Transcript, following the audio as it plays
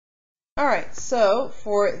Alright, so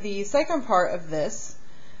for the second part of this,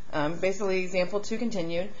 basically example 2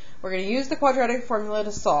 continued, we're going to use the quadratic formula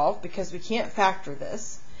to solve because we can't factor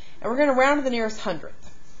this, and we're going to round to the nearest hundredth.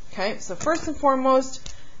 Okay, so first and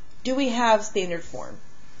foremost, do we have standard form?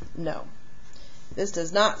 No. This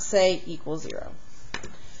does not say equals 0.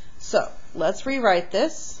 So let's rewrite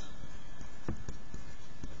this.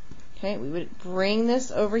 Okay, we would bring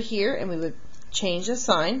this over here and we would change the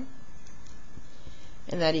sign,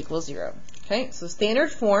 and that equals 0. Okay, so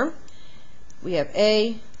standard form, we have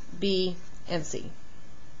A, B, and C.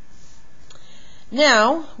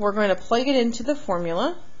 Now we're going to plug it into the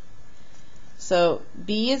formula. So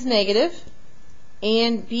B is negative,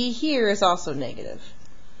 and B here is also negative.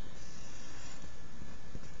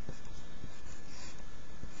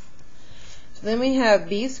 So then we have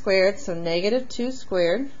B squared, so negative 2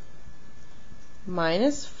 squared,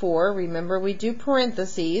 minus 4. Remember, we do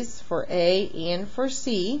parentheses for A and for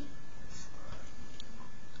C.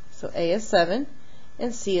 So A is 7,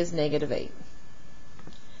 and C is negative 8.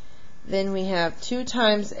 Then we have 2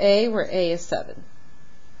 times A, where A is 7.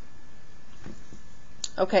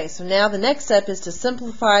 Okay, so now the next step is to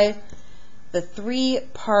simplify the 3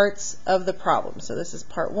 parts of the problem. So this is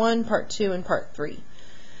part 1, part 2, and part 3.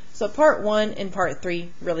 So part 1 and part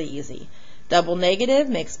 3, really easy. Double negative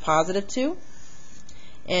makes positive 2.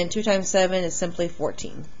 And 2 times 7 is simply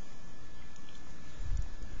 14.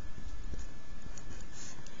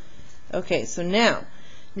 Okay, so now,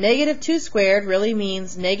 negative 2 squared really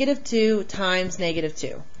means negative 2 times negative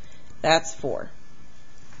 2. That's 4.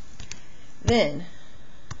 Then,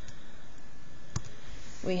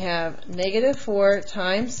 we have negative 4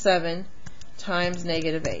 times 7 times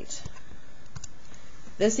negative 8.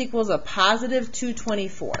 This equals a positive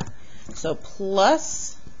 224. So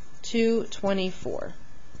plus 224.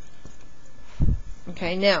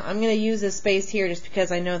 Okay, now I'm going to use this space here just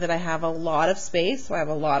because I know that I have a lot of space, so I have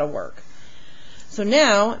a lot of work. So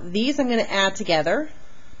now, these I'm going to add together.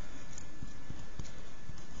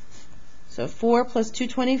 So 4 plus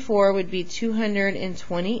 224 would be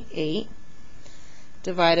 228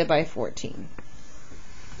 divided by 14.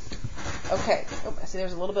 Okay, I see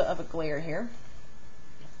there's a little bit of a glare here.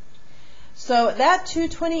 So that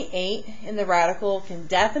 228 in the radical can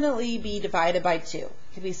definitely be divided by 2. It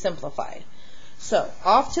can be simplified. So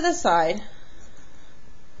off to the side,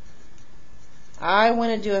 I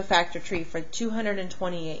want to do a factor tree for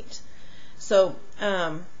 228. So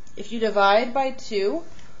if you divide by 2,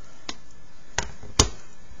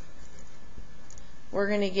 we're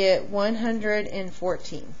going to get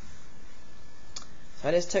 114. So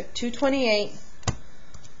I just took 228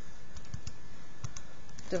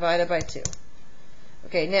 divided by 2.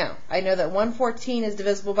 Okay, now I know that 114 is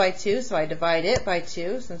divisible by 2, so I divide it by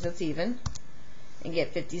 2 since it's even, and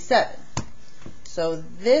get 57. So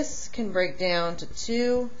this can break down to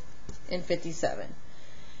 2 and 57.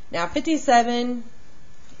 Now 57,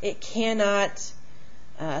 it cannot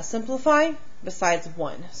simplify besides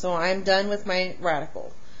 1. So I'm done with my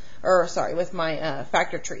radical, or sorry, with my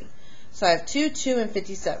factor tree. So I have 2, 2, and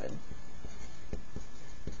 57.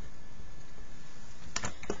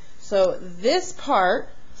 So this part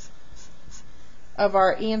of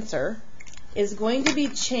our answer is going to be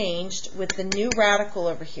changed with the new radical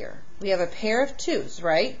over here. We have a pair of 2's,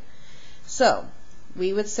 right? So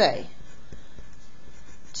we would say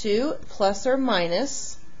 2 plus or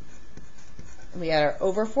minus, we add our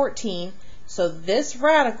over 14. So this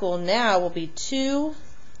radical now will be 2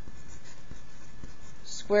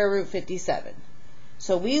 square root 57.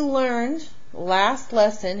 So we learned last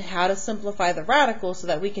lesson how to simplify the radical so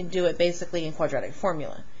that we can do it basically in quadratic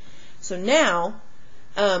formula. So now,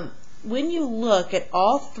 when you look at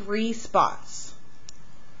all 3 spots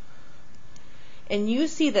and you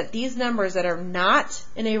see that these numbers that are not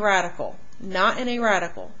in a radical,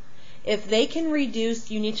 if they can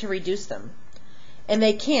reduce, you need to reduce them. And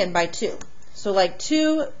they can by 2. So like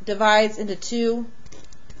 2 divides into 2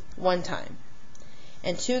 one time.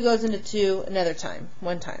 And 2 goes into 2 another time,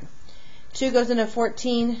 one time. 2 goes into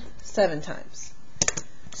 14 7 times.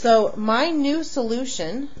 So my new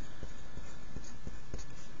solution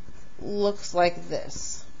looks like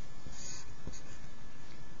this.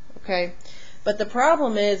 Okay, but the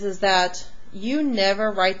problem is that you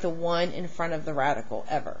never write the 1 in front of the radical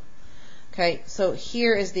ever. Okay, so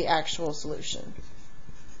here is the actual solution.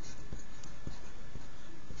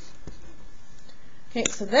 Okay,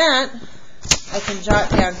 so that I can jot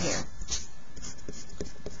down here.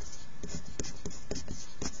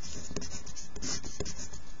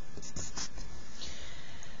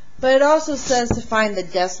 But it also says to find the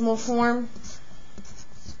decimal form.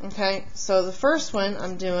 Okay, so the first one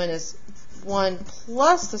I'm doing is 1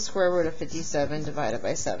 plus the square root of 57 divided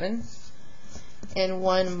by 7, and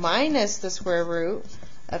 1 minus the square root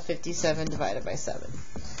of 57 divided by 7.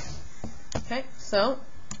 Okay, so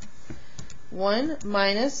 1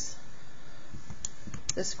 minus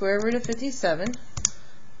the square root of 57,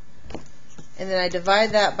 and then I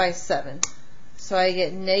divide that by 7. So I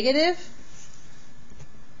get negative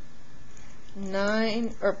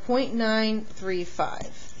 0.935.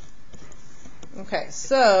 Okay,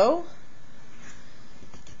 so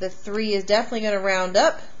the 3 is definitely going to round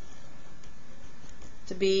up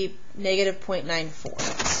to be negative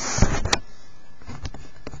 0.94.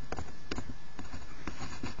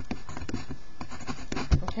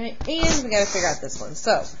 Okay, and we got to figure out this one.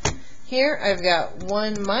 So here I've got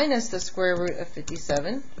 1 minus the square root of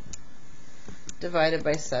 57 divided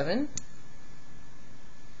by 7.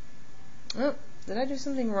 Oh, did I do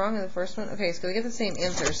something wrong in the first one? Okay, so we get the same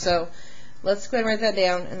answer. So let's go ahead and write that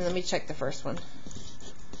down, and let me check the first one.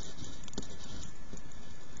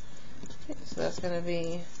 Okay, so that's going to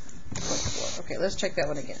be 0.4. Okay, let's check that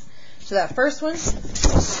one again. So that first one,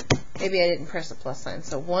 maybe I didn't press the plus sign.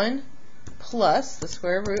 So 1 plus the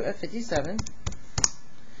square root of 57,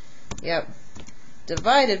 yep,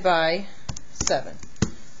 divided by 7.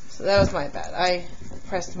 So that was my bad. I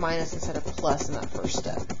pressed minus instead of plus in that first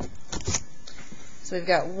step. So we've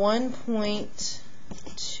got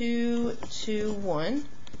 1.221.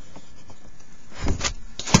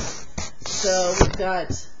 So we've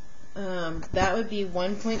got, that would be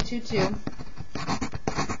 1.22,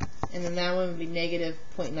 and then that one would be negative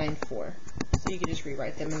 0.94. So you can just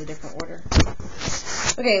rewrite them in a different order.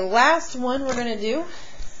 Okay, last one we're going to do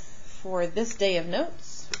for this day of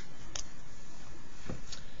notes.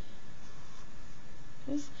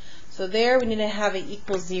 So there we need to have it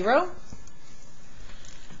equal 0.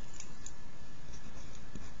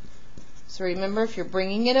 So remember, if you're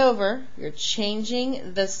bringing it over, you're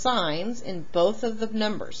changing the signs in both of the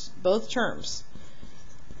numbers, both terms,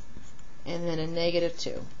 and then a negative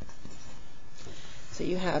 2. So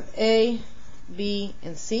you have A, B,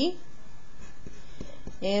 and C,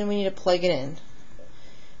 and we need to plug it in.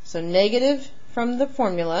 So negative from the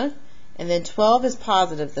formula, and then 12 is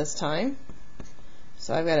positive this time.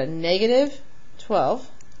 So I've got a negative 12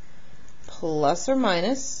 plus or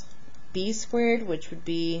minus B squared, which would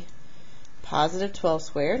be positive 12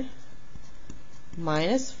 squared,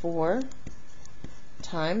 minus 4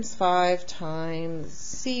 times 5 times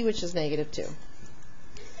C, which is negative 2.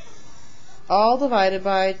 All divided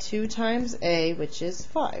by 2 times A, which is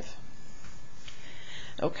 5.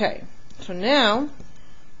 Okay, so now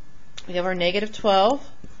we have our negative 12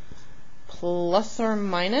 plus or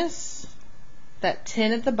minus that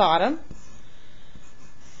 10 at the bottom.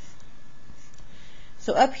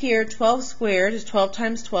 So up here, 12 squared is 12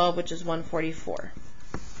 times 12, which is 144.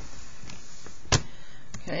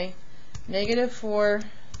 Okay, negative 4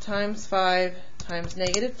 times 5 times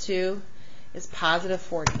negative 2 is positive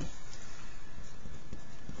 40.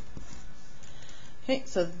 Okay,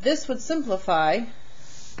 so this would simplify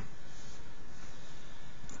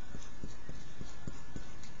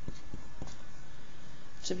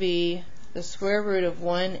to be the square root of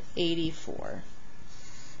 184.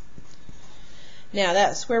 Now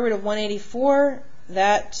that square root of 184,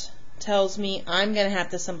 that tells me I'm going to have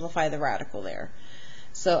to simplify the radical there.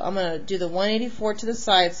 So I'm going to do the 184 to the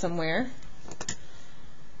side somewhere,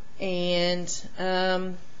 and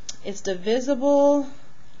it's divisible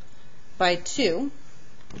by 2.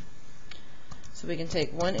 So we can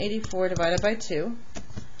take 184 divided by 2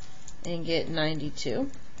 and get 92.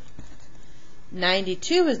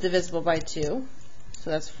 92 is divisible by 2, so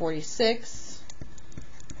that's 46.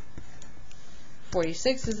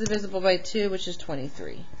 46 is divisible by 2, which is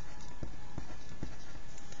 23.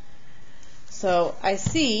 So I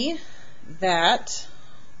see that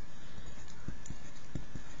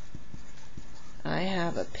I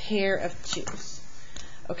have a pair of 2's.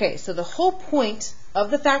 Okay, so the whole point of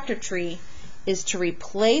the factor tree is to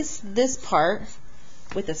replace this part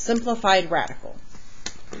with a simplified radical.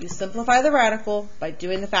 You simplify the radical by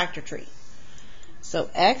doing the factor tree. So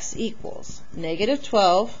x equals negative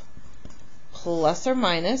 12 plus or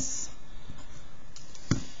minus,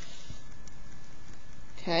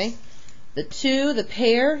 okay, the 2, the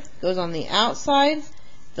pair, goes on the outside,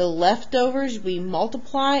 the leftovers we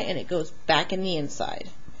multiply, and it goes back in the inside.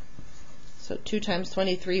 So 2 times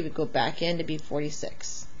 23 would go back in to be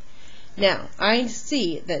 46. Now, I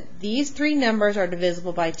see that these 3 numbers are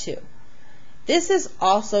divisible by 2. This is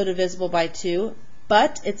also divisible by 2,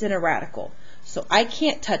 but it's in a radical, so I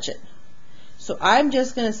can't touch it. So I'm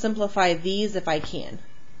just going to simplify these if I can,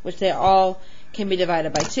 which they all can be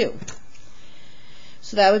divided by 2.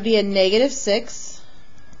 So that would be a negative 6,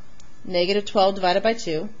 negative 12 divided by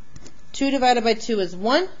 2. 2 divided by 2 is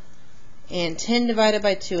 1, and 10 divided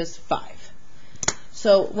by 2 is 5.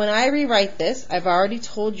 So when I rewrite this, I've already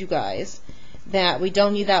told you guys that we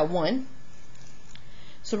don't need that 1.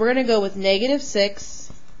 So we're going to go with negative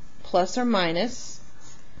 6 plus or minus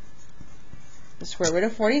the square root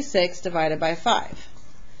of 46 divided by 5.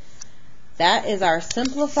 That is our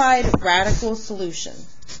simplified radical solution.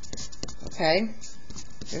 Okay?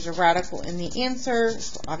 There's a radical in the answer,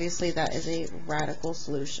 so obviously that is a radical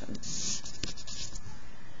solution.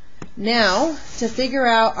 Now, to figure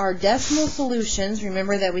out our decimal solutions,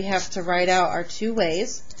 remember that we have to write out our two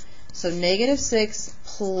ways. So negative 6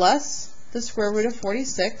 plus the square root of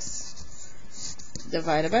 46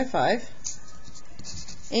 divided by 5.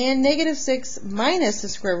 And negative 6 minus the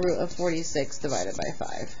square root of 46 divided by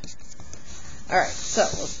 5. Alright, so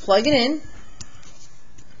let's plug it in.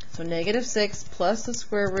 So negative 6 plus the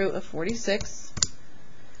square root of 46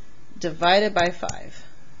 divided by 5.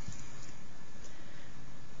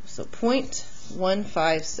 So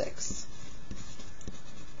 0.156.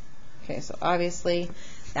 Okay, so obviously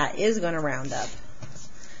that is going to round up.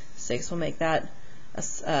 6 will make that a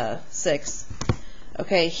 6.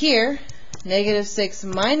 Okay, here, negative 6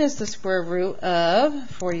 minus the square root of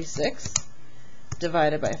 46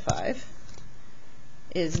 divided by 5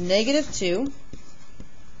 is negative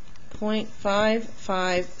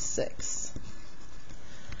 2.556.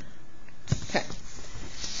 Okay,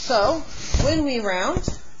 so when we round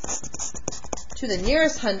to the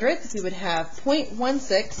nearest hundredth, we would have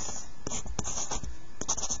 0.16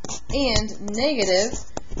 and negative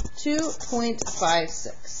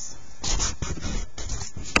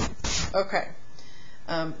 2.56. Okay,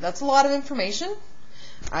 that's a lot of information.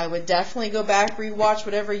 I would definitely go back, rewatch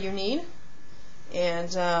whatever you need,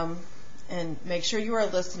 and make sure you are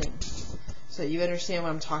listening so you understand what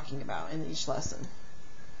I'm talking about in each lesson.